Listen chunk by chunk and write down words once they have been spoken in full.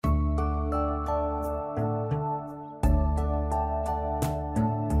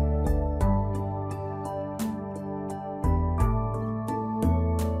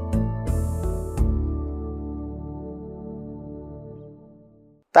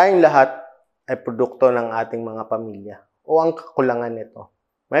Tayong lahat ay produkto ng ating mga pamilya o ang kakulangan nito.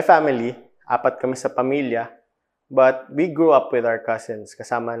 My family, 4 kami sa pamilya, but we grew up with our cousins.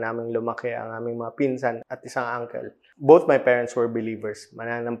 Kasama namin lumaki ang aming mga pinsan at isang uncle. Both my parents were believers.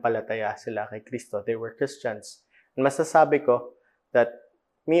 Mananampalataya sila kay Kristo. They were Christians. And masasabi ko that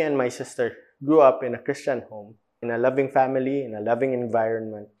me and my sister grew up in a Christian home, in a loving family, in a loving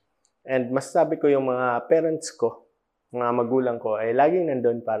environment. And masasabi ko yung mga parents ko, mga magulang ko, ay laging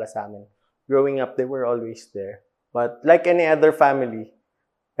nandun para sa amin. Growing up, they were always there. But like any other family,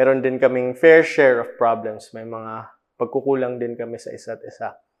 meron din kaming fair share of problems. May mga pagkukulang din kami sa isa't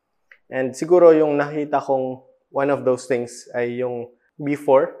isa. And siguro yung nakita kong one of those things ay yung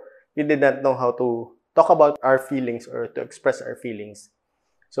before, we did not know how to talk about our feelings or to express our feelings.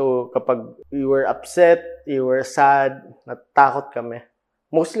 So kapag we were upset, we were sad, natakot kami,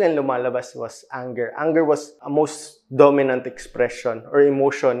 mostly ang lumalabas was anger. Anger was a most dominant expression or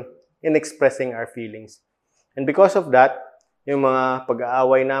emotion in expressing our feelings. And because of that, yung mga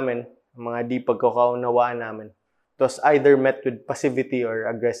pag-aaway namin, mga di pagkakaunawaan namin, it was either met with passivity or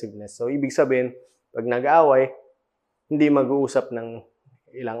aggressiveness. So, ibig sabihin, pag nag-aaway, hindi mag-uusap ng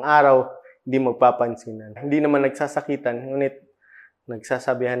ilang araw, hindi magpapansinan. Hindi naman nagsasakitan, ngunit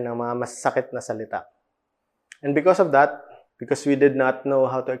nagsasabihan ng mga masakit na salita. And because of that, because we did not know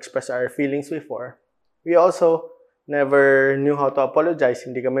how to express our feelings before, we also never knew how to apologize.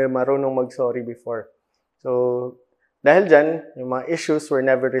 Hindi kami marunong mag-sorry before. So, dahil dyan, yung mga issues were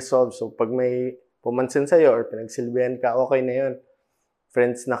never resolved. So, pag may pumansin sa'yo or pinagsilbihan ka, okay na yun.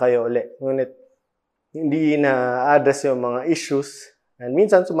 Friends na kayo ulit. Ngunit, hindi na-address yung mga issues and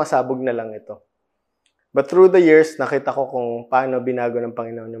minsan sumasabog na lang ito. But through the years, nakita ko kung paano binago ng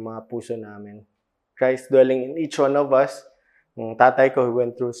Panginoon yung mga puso namin. Christ dwelling in each one of us. Yung tatay ko who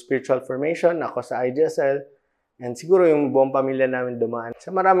went through spiritual formation, ako sa IGSL, and siguro yung buong pamilya namin dumaan sa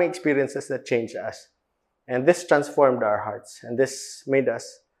maraming experiences that changed us. And this transformed our hearts. And this made us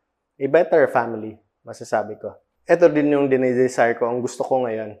a better family, masasabi ko. Ito din yung dinidesire ko, ang gusto ko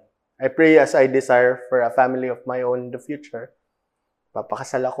ngayon. I pray as I desire for a family of my own in the future.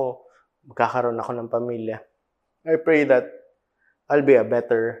 Papakasal ako, magkakaroon ako ng pamilya. I pray that I'll be a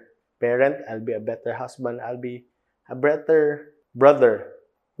better parent, I'll be a better husband, I'll be a better brother.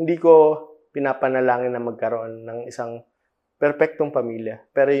 Hindi ko pinapanalangin na magkaroon ng isang perpektong pamilya,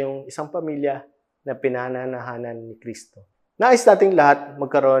 pero yung isang pamilya na pinananahanan ni Kristo. Nais nating lahat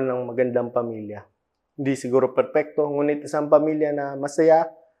magkaroon ng magandang pamilya. Hindi siguro perpekto, ngunit isang pamilya na masaya,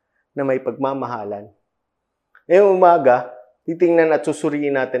 na may pagmamahalan. Ngayong umaga, titingnan at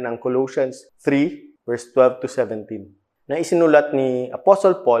susuriin natin ang Colossians 3, verse 12 to 17, na isinulat ni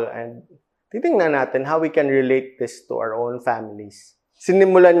Apostle Paul, and titingnan natin how we can relate this to our own families.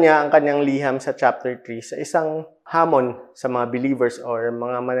 Sinimulan niya ang kanyang liham sa chapter 3 sa isang hamon sa mga believers or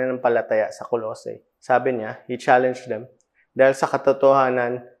mga mananampalataya sa Colossae. Sabi niya, he challenged them, dahil sa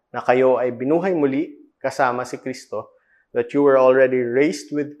katotohanan na kayo ay binuhay muli kasama si Kristo, that you were already raised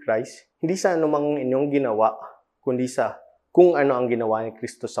with Christ, hindi sa anumang inyong ginawa, kundi sa kung ano ang ginawa ni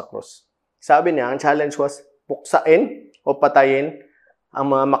Kristo sa krus. Sabi niya, ang challenge was puksain o patayin ang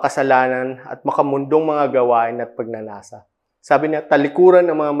mga makasalanan at makamundong mga gawain at pagnanasa. Sabi niya, talikuran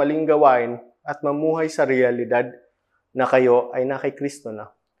ang mga maling gawain at mamuhay sa realidad na kayo ay na kay Kristo na.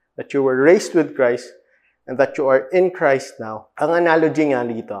 That you were raised with Christ and that you are in Christ now. Ang analogy nga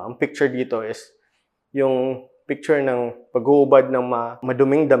dito, ang picture dito is yung picture ng pag-uubad ng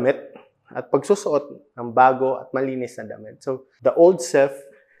maduming damit at pagsusuot ng bago at malinis na damit. So, the old self,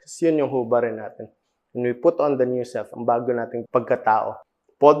 yun yung hubarin natin. And we put on the new self, ang bago nating pagkatao.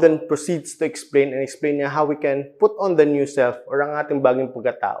 Paul then proceeds to explain niya how we can put on the new self or ang ating bagong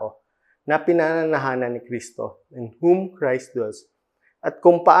pagkatao na pinananahanan ni Kristo, in whom Christ dwells. At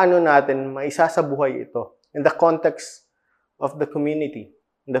kung paano natin maisasabuhay ito in the context of the community,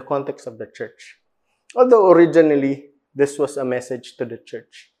 in the context of the church. Although originally, this was a message to the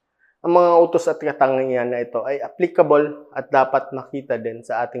church. Ang mga utos at katangian na ito ay applicable at dapat makita din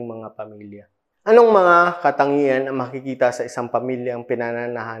sa ating mga pamilya. Anong mga katangian ang makikita sa isang pamilyang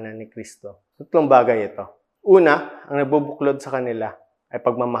pinananahanan ni Kristo? 3 bagay ito. Una, ang nagbubuklod sa kanila ay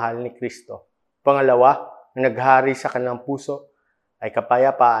pagmamahal ni Kristo. Pangalawa, ang naghari sa kanilang puso ay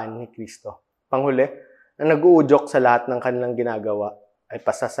kapayapaan ni Kristo. Panghuli, ang nag-uudyok sa lahat ng kanilang ginagawa ay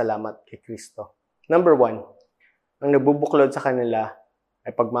pasasalamat kay Kristo. Number 1, ang nagbubuklod sa kanila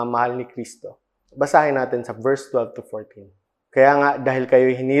ay pagmamahal ni Kristo. Basahin natin sa verse 12 to 14. Kaya nga, dahil kayo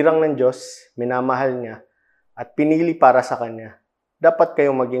hinirang ng Diyos, minamahal niya, at pinili para sa Kanya, dapat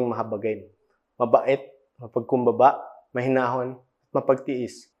kayong maging mahabagin, mabait, mapagkumbaba, mahinahon, at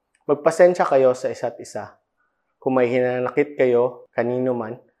mapagtiis. Magpasensya kayo sa isa't isa. Kung may hinanakit kayo kanino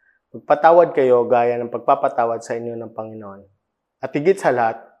man, magpatawad kayo gaya ng pagpapatawad sa inyo ng Panginoon. At higit sa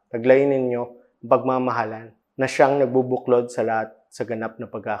lahat, taglayin ninyo ang pagmamahalan na siyang nagbubuklod sa lahat sa ganap na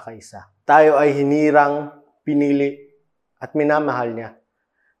pagkakaisa. Tayo ay hinirang, pinili, at minamahal niya.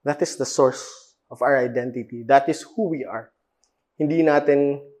 That is the source of our identity. That is who we are. Hindi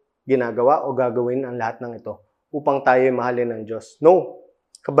natin ginagawa o gagawin ang lahat ng ito upang tayo ay mahalin ng Diyos. No,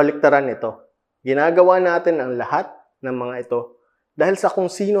 kabaliktaran ito. Ginagawa natin ang lahat ng mga ito dahil sa kung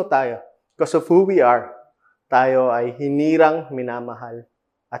sino tayo. Because of who we are, tayo ay hinirang, minamahal,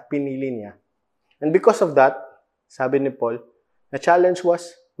 at pinili niya. And because of that, sabi ni Paul, the challenge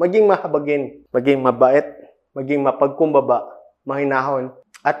was maging mahabagin, maging mabait, maging mapagkumbaba, mahinahon,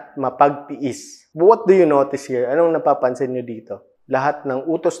 at mapagtiis. But what do you notice here? Anong napapansin nyo dito? Lahat ng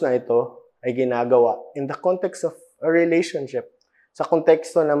utos na ito ay ginagawa in the context of a relationship. Sa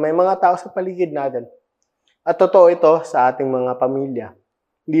konteksto na may mga tao sa paligid natin. At totoo ito sa ating mga pamilya.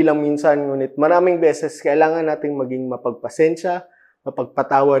 Hindi lang minsan, ngunit maraming beses kailangan nating maging mapagpasensya,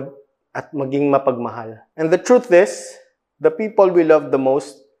 mapagpatawad, at maging mapagmahal. And the truth is, the people we love the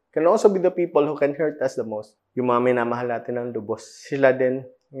most can also be the people who can hurt us the most. Yung mga minamahal natin ng lubos, sila din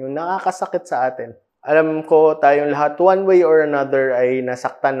yung nakakasakit sa atin. Alam ko tayong lahat, one way or another, ay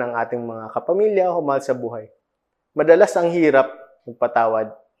nasaktan ng ating mga kapamilya o mahal sa buhay. Madalas ang hirap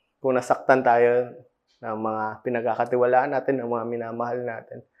magpatawad kung nasaktan tayo ng mga pinagkakatiwalaan natin, ng mga minamahal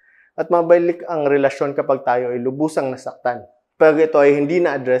natin. At mabalik ang relasyon kapag tayo ay lubusang nasaktan. Pag ito ay hindi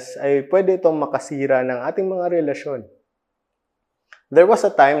na-address, ay pwede itong makasira ng ating mga relasyon. There was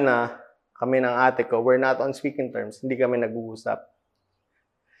a time na kami ng ate ko, we're not on speaking terms, hindi kami nag-uusap.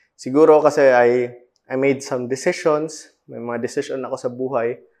 Siguro kasi I made some decisions, may mga decision ako sa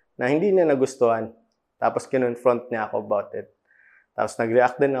buhay na hindi niya nagustuhan. Tapos kinonfront niya ako about it. Tapos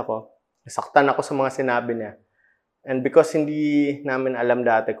nag-react din ako. Nasaktan ako sa mga sinabi niya. And because hindi namin alam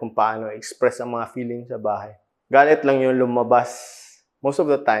dati kung paano express ang mga feelings sa bahay, galit lang yung lumabas most of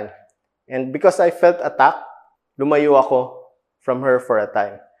the time. And because I felt attacked, lumayo ako from her for a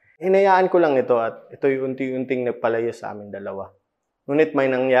time. Hinayaan ko lang ito at ito'y unti-unting nagpalayo sa amin dalawa. Ngunit may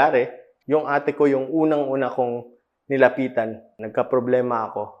nangyari, yung ate ko yung unang-una kong nilapitan. Nagka-problema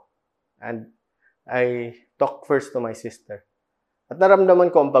ako. And I talked first to my sister. At naramdaman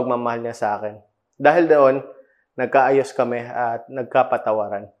ko ang pagmamahal niya sa akin. Dahil doon, nagkaayos kami at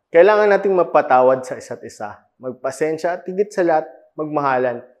nagkapatawaran. Kailangan nating magpatawad sa isa't isa. Magpasensya at higit sa lahat,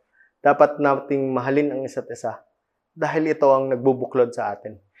 magmahalan. Dapat nating mahalin ang isa't isa. Dahil ito ang nagbubuklod sa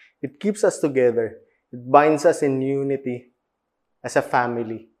atin. It keeps us together. It binds us in unity as a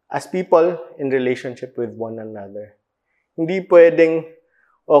family. As people in relationship with one another. Hindi pwedeng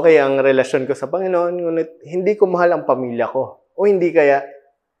okay ang relasyon ko sa Panginoon, ngunit hindi ko mahal ang pamilya ko. O hindi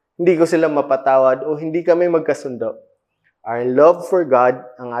ko sila mapatawad o hindi kami magkasundo. Our love for God,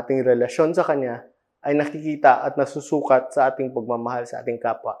 ang ating relasyon sa Kanya, ay nakikita at nasusukat sa ating pagmamahal sa ating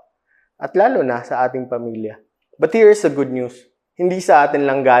kapwa. At lalo na sa ating pamilya. But here is the good news. Hindi sa atin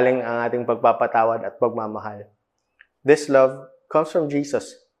lang galing ang ating pagpapatawad at pagmamahal. This love comes from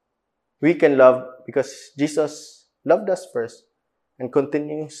Jesus. We can love because Jesus loved us first and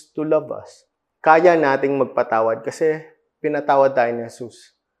continues to love us. Kaya nating magpatawad kasi pinatawad tayo ni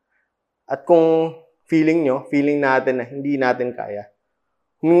Jesus. At kung feeling natin na hindi natin kaya,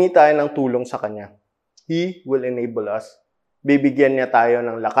 humingi tayo ng tulong sa Kanya. He will enable us. Bibigyan niya tayo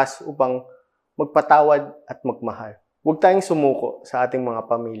ng lakas upang magpatawad at magmahal. Huwag tayong sumuko sa ating mga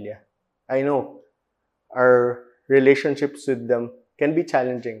pamilya. I know, our relationships with them can be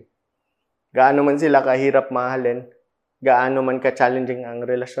challenging. Gaano man sila kahirap mahalin, gaano man ka-challenging ang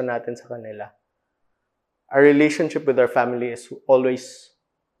relasyon natin sa kanila. Our relationship with our family is always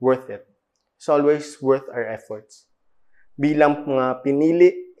worth it. It's always worth our efforts. Bilang mga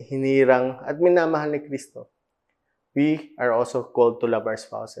pinili, hinirang, at minamahal ni Kristo, we are also called to love our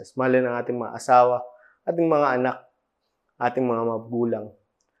spouses. Mahalin ang ating mga asawa, ating mga anak, ating mga magulang.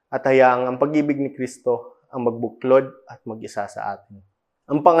 At hayaang ang pag-ibig ni Kristo ang magbuklod at mag-isa sa atin.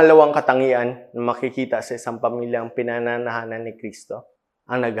 Ang pangalawang katangian na makikita sa isang pamilyang pinananahanan ni Kristo,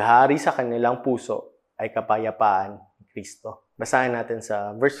 ang naghahari sa kanilang puso ay kapayapaan ni Kristo. Basahin natin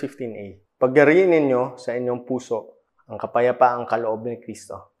sa verse 15a. Paghariin ninyo sa inyong puso ang kapayapaang kaloob ni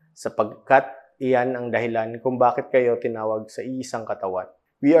Kristo, sapagkat iyan ang dahilan kung bakit kayo tinawag sa iisang katawan.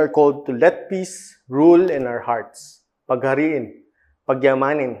 We are called to let peace rule in our hearts. Paghariin,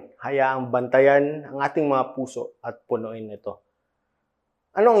 pagyamanin, hayaang bantayan ang ating mga puso at punuin ito.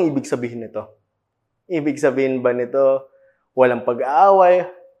 Ano ang ibig sabihin nito? Ibig sabihin ba nito walang pag-aaway?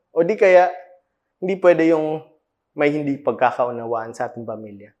 O di kaya hindi pwede yung may hindi pagkakaunawaan sa ating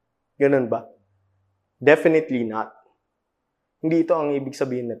pamilya? Ganun ba? Definitely not. Hindi ito ang ibig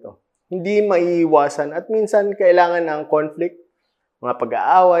sabihin nito. Hindi maiiwasan at minsan kailangan ng conflict, mga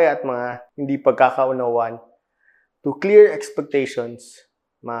pag-aaway at mga hindi pagkakaunawaan to clear expectations,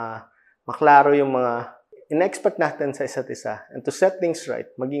 maklaro yung mga in-expect natin sa isa't isa, and to set things right,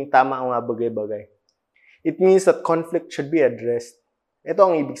 maging tama ang mga bagay-bagay. It means that conflict should be addressed. Ito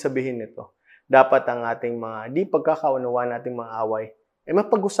ang ibig sabihin nito. Dapat ang ating mga di pagkakaunawaan, ating mga away, ay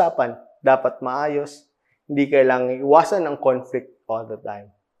mapag-usapan. Dapat maayos. Hindi kailangang iwasan ang conflict all the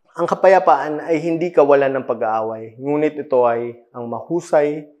time. Ang kapayapaan ay hindi kawalan ng pag-aaway, ngunit ito ay ang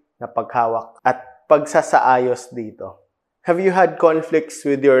mahusay na paghawak at pagsasaayos dito. Have you had conflicts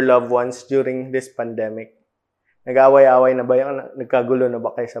with your loved ones during this pandemic? Nag-away-away na ba yung nagkagulo na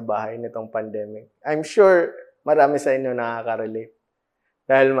ba kayo sa bahay nitong pandemic? I'm sure marami sa inyo nakaka-relate.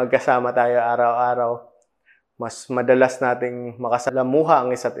 Dahil magkasama tayo araw-araw, mas madalas nating makasalamuha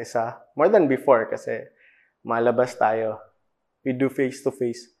ang isa't isa. More than before kasi malabas tayo. We do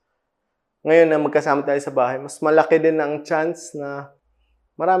face-to-face. Ngayon na magkasama tayo sa bahay, mas malaki din ang chance na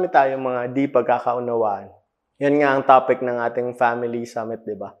marami tayong mga di pagkakaunawaan. Yan nga ang topic ng ating family summit,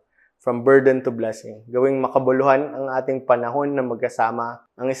 di ba? From burden to blessing. Gawing makabuluhan ang ating panahon na magkasama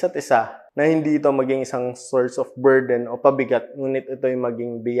ang isa't isa na hindi ito maging isang source of burden o pabigat, ngunit ito ay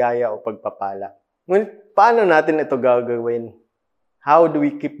maging biyaya o pagpapala. Ngunit paano natin ito gagawin? How do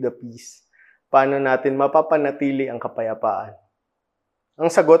we keep the peace? Paano natin mapapanatili ang kapayapaan? Ang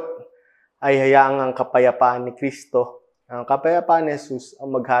sagot ay hayaang ang kapayapaan ni Kristo, ang kapayapaan ni Jesus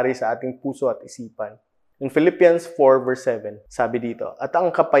ang maghari sa ating puso at isipan. In Philippians 4 verse 7, sabi dito, at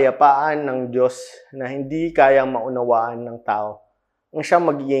ang kapayapaan ng Diyos na hindi kayang maunawaan ng tao, ang siyang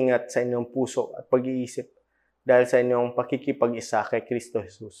mag-iingat sa inyong puso at pag-iisip dahil sa inyong pakikipag-isa kay Kristo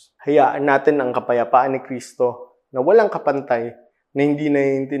Jesus. Hayaan natin ang kapayapaan ni Kristo na walang kapantay na hindi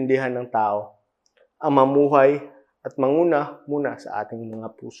naiintindihan ng tao, ang mamuhay at manguna muna sa ating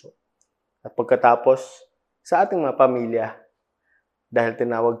mga puso. At pagkatapos, sa ating mga pamilya, dahil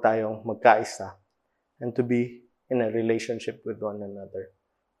tinawag tayong magkaisa and to be in a relationship with one another.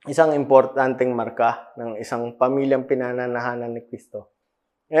 Isang importanteng marka ng isang pamilyang pinananahanan ni Kristo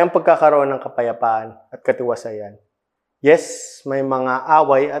ay ang pagkakaroon ng kapayapaan at katiwasayan. Yes, may mga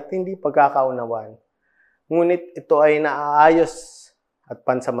away at hindi pagkakaunawaan. Ngunit ito ay naaayos at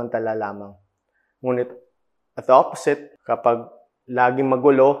pansamantala lamang. Ngunit at the opposite, kapag laging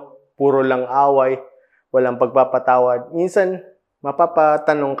magulo, puro lang away, walang pagpapatawad, minsan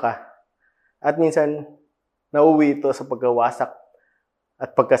mapapatanong ka. At minsan, nauwi ito sa pagkawasak at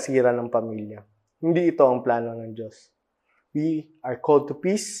pagkasira ng pamilya. Hindi ito ang plano ng Diyos. We are called to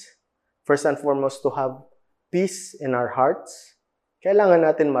peace. First and foremost, to have peace in our hearts. Kailangan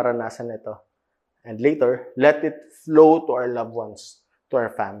natin maranasan ito. And later, let it flow to our loved ones, to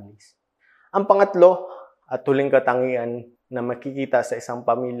our families. Ang pangatlo at huling katangian na makikita sa isang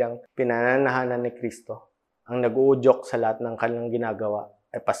pamilyang pinananahanan ni Kristo, ang nag-uudyok sa lahat ng kanilang ginagawa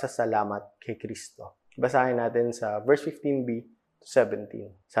ay pasasalamat kay Kristo. Basahin natin sa verse 15b to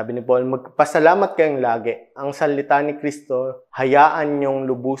 17. Sabi ni Paul, magpasalamat kayong lagi. Ang salita ni Kristo, hayaan niyong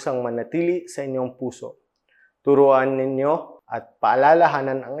lubusang manatili sa inyong puso. Turuan ninyo at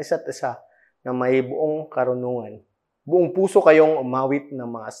paalalahanan ang isa't isa na may buong karunungan. Buong puso kayong umawit ng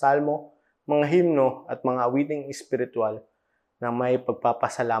mga salmo, mga himno at mga awiting espiritual na may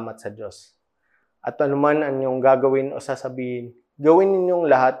pagpapasalamat sa Diyos. At anuman ang inyong gagawin o sasabihin, gawin ninyong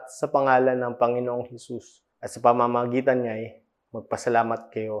lahat sa pangalan ng Panginoong Hesus at sa pamamagitan niya ay magpasalamat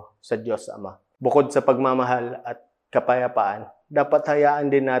kayo sa Diyos Ama. Bukod sa pagmamahal at kapayapaan, dapat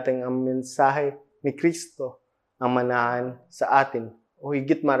hayaan din natin ang mensahe ni Kristo ang manahan sa atin o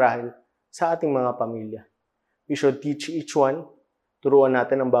higit marahil sa ating mga pamilya. We should teach each one, turuan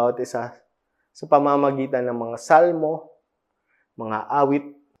natin ang bawat isa sa pamamagitan ng mga salmo, mga awit,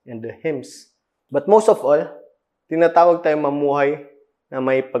 and the hymns. But most of all, tinatawag tayong mamuhay na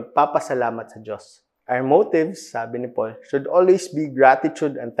may pagpapasalamat sa Diyos. Our motives, sabi ni Paul, should always be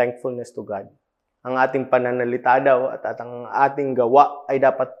gratitude and thankfulness to God. Ang ating pananalita daw at ang ating gawa ay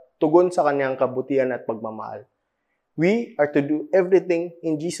dapat tugon sa kanyang kabutihan at pagmamahal. We are to do everything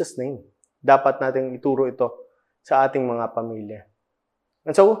in Jesus' name. Dapat nating ituro ito sa ating mga pamilya.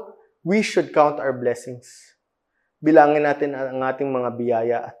 And so, we should count our blessings. Bilangin natin ang ating mga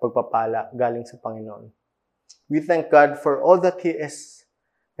biyaya at pagpapala galing sa Panginoon. We thank God for all that He is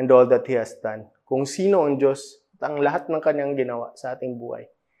and all that He has done. Kung sino ang Diyos at ang lahat ng Kanyang ginawa sa ating buhay.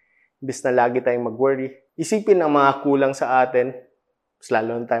 Imbes na lagi tayong mag-worry, isipin ang mga kulang sa atin, mas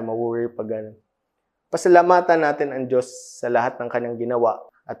lalo na tayo mag-worry pag ganun. Pasalamatan natin ang Diyos sa lahat ng Kanyang ginawa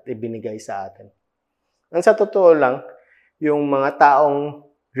at ibinigay sa atin. Ang sa totoo lang, yung mga taong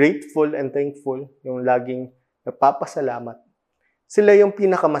grateful and thankful, yung laging nagpapasalamat, Sila yung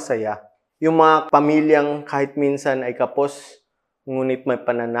pinakamasaya. Yung mga pamilyang kahit minsan ay kapos, ngunit may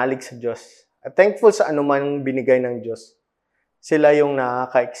pananalig sa Diyos. At thankful sa anumang binigay ng Diyos. Sila yung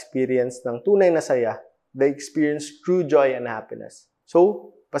nakaka-experience ng tunay na saya. They experience true joy and happiness.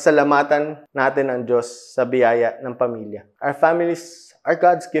 So, pasalamatan natin ang Diyos sa biyaya ng pamilya. Our families are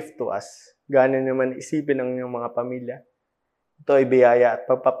God's gift to us. Gaano naman isipin ng inyong mga pamilya. Ito ay biyaya at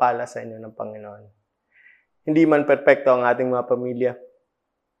pagpapala sa inyo ng Panginoon. Hindi man perpekto ang ating mga pamilya,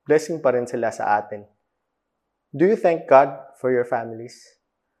 blessing pa rin sila sa atin. Do you thank God for your families?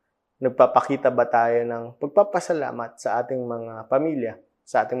 Nagpapakita ba tayo ng pagpapasalamat sa ating mga pamilya,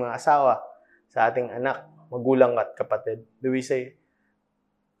 sa ating mga asawa, sa ating anak, magulang at kapatid? Do we say,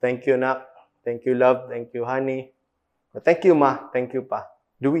 thank you, anak, thank you, love, thank you, honey, thank you, ma, thank you, pa?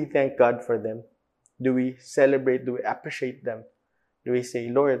 Do we thank God for them? Do we celebrate, do we appreciate them? Do we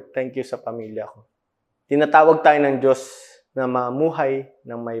say, Lord, thank you sa pamilya ko? Tinatawag tayo ng Diyos na mamuhay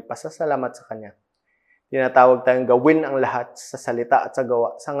ng may pasasalamat sa Kanya. Tinatawag tayong gawin ang lahat sa salita at sa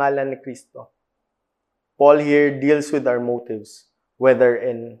gawa sa ngalan ni Kristo. Paul here deals with our motives, whether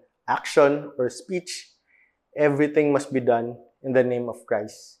in action or speech. Everything must be done in the name of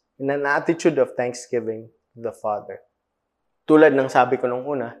Christ, in an attitude of thanksgiving to the Father. Tulad ng sabi ko nung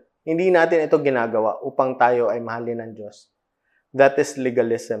una, hindi natin ito ginagawa upang tayo ay mahalin ng Diyos. That is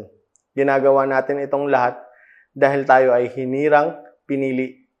legalism. Ginagawa natin itong lahat dahil tayo ay hinirang,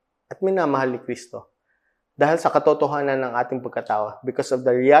 pinili, at minamahal ni Kristo. Dahil sa katotohanan ng ating pagkatao, because of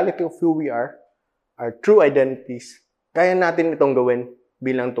the reality of who we are, our true identities, kaya natin itong gawin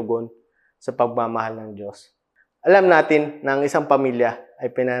bilang tugon sa pagmamahal ng Diyos. Alam natin na ang isang pamilya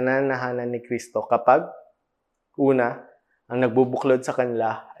ay pinananahanan ni Kristo kapag, una, ang nagbubuklod sa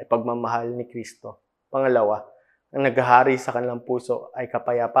kanila ay pagmamahal ni Kristo. Pangalawa, ang naghahari sa kanilang puso ay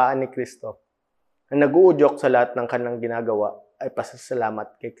kapayapaan ni Kristo. Ang nag-uudyok sa lahat ng kanilang ginagawa ay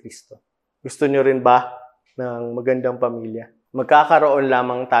pasasalamat kay Kristo. Gusto niyo rin ba ng magandang pamilya? Magkakaroon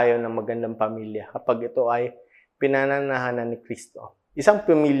lamang tayo ng magandang pamilya kapag ito ay pinananahanan ni Kristo. Isang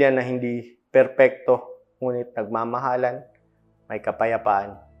pamilya na hindi perpekto, ngunit nagmamahalan, may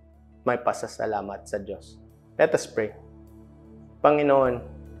kapayapaan, may pasasalamat sa Diyos. Let us pray. Panginoon,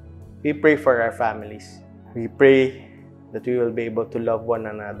 we pray for our families. We pray that we will be able to love one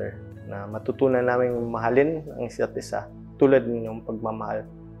another, na matutunan namin mahalin ang isa't isa tulad ng inyong pagmamahal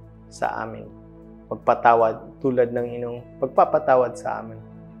sa amin. Magpatawad tulad ng inyong pagpapatawad sa amin.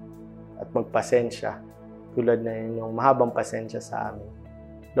 At magpasensya tulad ng inyong mahabang pasensya sa amin.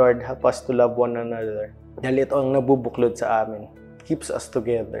 Lord, help us to love one another. Dahil ito ang nabubuklod sa amin. Keeps us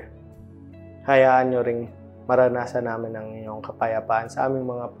together. Hayaan nyo ring maranasan namin ang inyong kapayapaan sa aming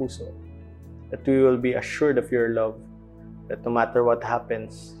mga puso. That we will be assured of your love. That no matter what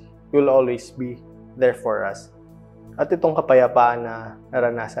happens, you will always be there for us. At itong kapayapaan na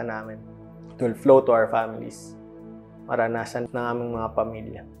naranasan namin, it will flow to our families. Maranasan ng aming mga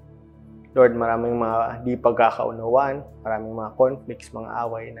pamilya. Lord, maraming mga di pagkakaunawaan, maraming mga conflicts, mga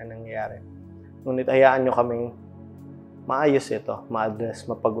away na nangyayari. Ngunit hayaan nyo kaming maayos ito, ma-address,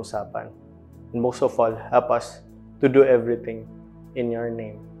 mapag-usapan. And most of all, help us to do everything in your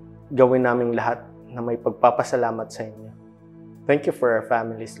name. Gawin naming lahat na may pagpapasalamat sa inyo. Thank you for our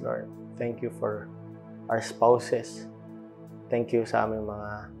families, Lord. Thank you for our spouses. Thank you sa aming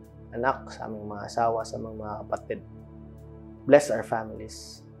mga anak, sa aming mga asawa, sa aming mga kapatid. Bless our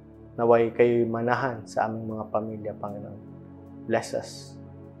families. Naway kayo'y manahan sa aming mga pamilya, Panginoon. Bless us.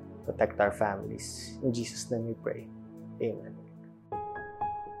 Protect our families. In Jesus' name we pray. Amen.